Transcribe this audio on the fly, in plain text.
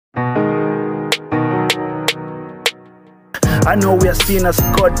I know we are sinners,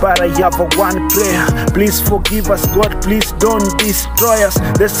 God, but I have a one prayer. Please forgive us, God, please don't destroy us.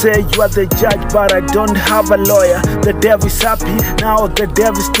 They say you are the judge, but I don't have a lawyer. The devil is happy, now the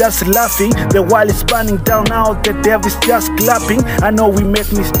devil is just laughing. The world is burning down, now the devil is just clapping. I know we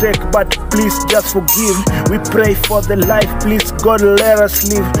make mistakes, but please just forgive. We pray for the life, please God let us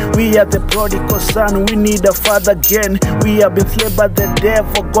live. We are the prodigal son, we need a father again. We have been slain by the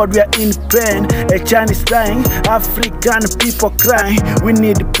devil, God, we are in pain. A child is dying, African people crying. We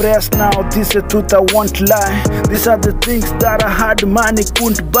need prayers now, this is the truth, I won't lie. These are the things that I had money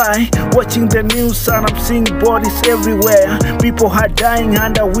couldn't buy. Watching the news and I'm seeing bodies everywhere. People are dying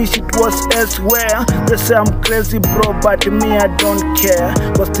and I wish it was elsewhere. They say I'm crazy bro, but me I don't care.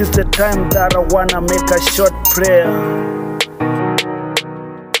 Cause this is the time that I wanna make a short prayer.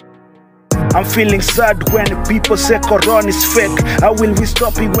 I'm feeling sad when people say Corona is fake. How will we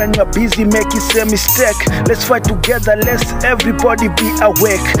stop it when you're busy making a mistake? Let's fight together, let's everybody be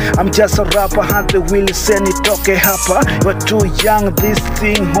awake. I'm just a rapper and the will send it okay happer. You're too young, this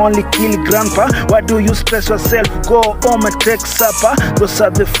thing only kill grandpa. Why do you stress yourself? Go home and take supper. Those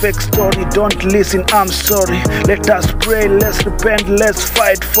are the fake story, don't listen, I'm sorry. Let us pray, let's repent, let's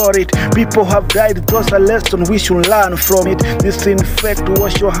fight for it. People have died, those are lessons we should learn from it. This thing fake,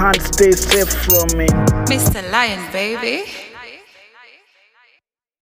 wash your hands, stay safe from me. Mr. Lion, baby.